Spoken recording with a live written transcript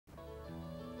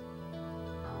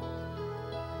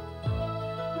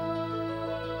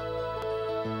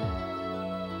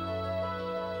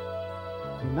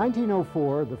In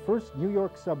 1904, the first New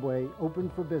York subway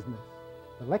opened for business,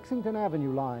 the Lexington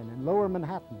Avenue line in Lower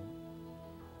Manhattan.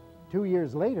 2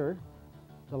 years later,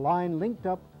 the line linked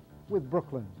up with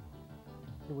Brooklyn.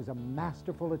 It was a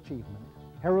masterful achievement,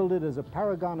 heralded as a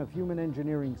paragon of human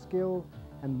engineering skill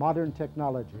and modern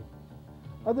technology.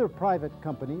 Other private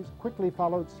companies quickly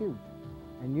followed suit,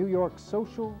 and New York's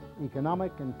social,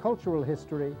 economic, and cultural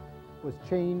history was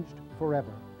changed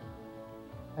forever.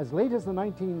 As late as the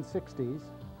 1960s,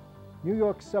 New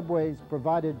York subways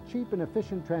provided cheap and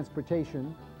efficient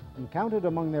transportation and counted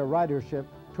among their ridership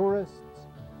tourists,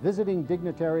 visiting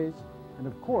dignitaries, and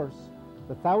of course,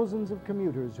 the thousands of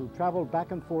commuters who traveled back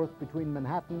and forth between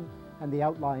Manhattan and the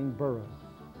outlying boroughs.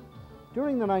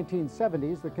 During the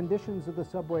 1970s, the conditions of the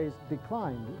subways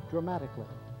declined dramatically.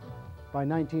 By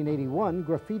 1981,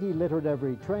 graffiti littered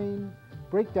every train,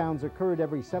 breakdowns occurred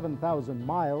every 7,000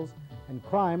 miles, and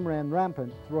crime ran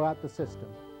rampant throughout the system.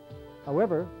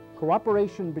 However,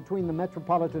 cooperation between the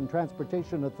Metropolitan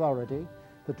Transportation Authority,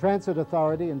 the Transit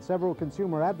Authority, and several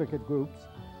consumer advocate groups,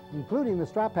 including the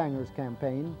Strap Hangers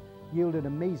campaign, yielded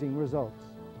amazing results.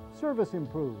 Service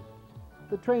improved.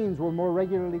 The trains were more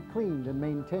regularly cleaned and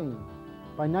maintained.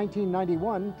 By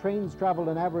 1991, trains traveled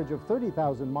an average of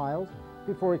 30,000 miles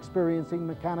before experiencing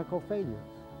mechanical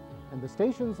failures, and the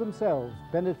stations themselves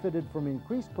benefited from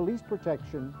increased police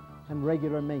protection and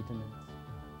regular maintenance.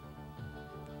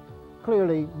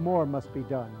 Clearly, more must be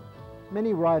done.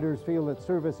 Many riders feel that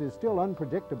service is still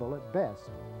unpredictable at best,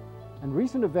 and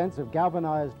recent events have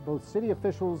galvanized both city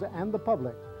officials and the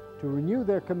public to renew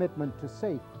their commitment to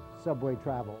safe subway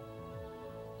travel.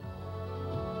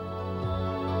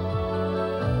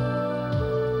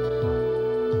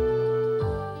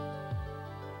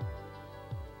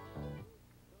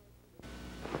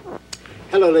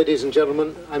 Hello, ladies and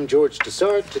gentlemen. I'm George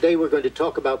Dessart. Today we're going to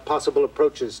talk about possible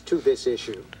approaches to this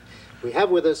issue. We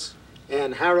have with us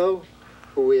Ann Harrow,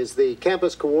 who is the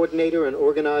campus coordinator and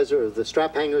organizer of the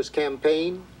Strap Hangers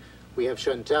campaign. We have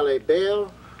Chantal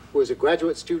Hebert, who is a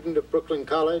graduate student at Brooklyn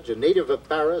College, a native of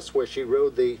Paris, where she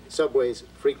rode the subways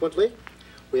frequently.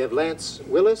 We have Lance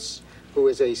Willis, who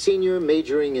is a senior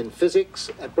majoring in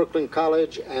physics at Brooklyn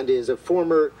College and is a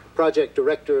former project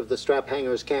director of the Strap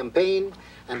Hangers campaign,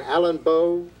 and Alan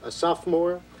Bowe, a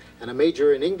sophomore and a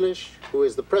major in English, who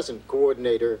is the present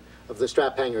coordinator of the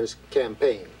Strap Hangers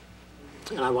campaign.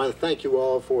 And I want to thank you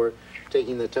all for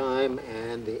taking the time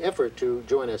and the effort to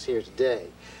join us here today.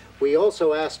 We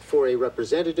also asked for a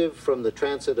representative from the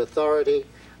Transit Authority,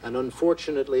 and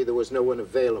unfortunately there was no one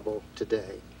available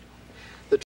today.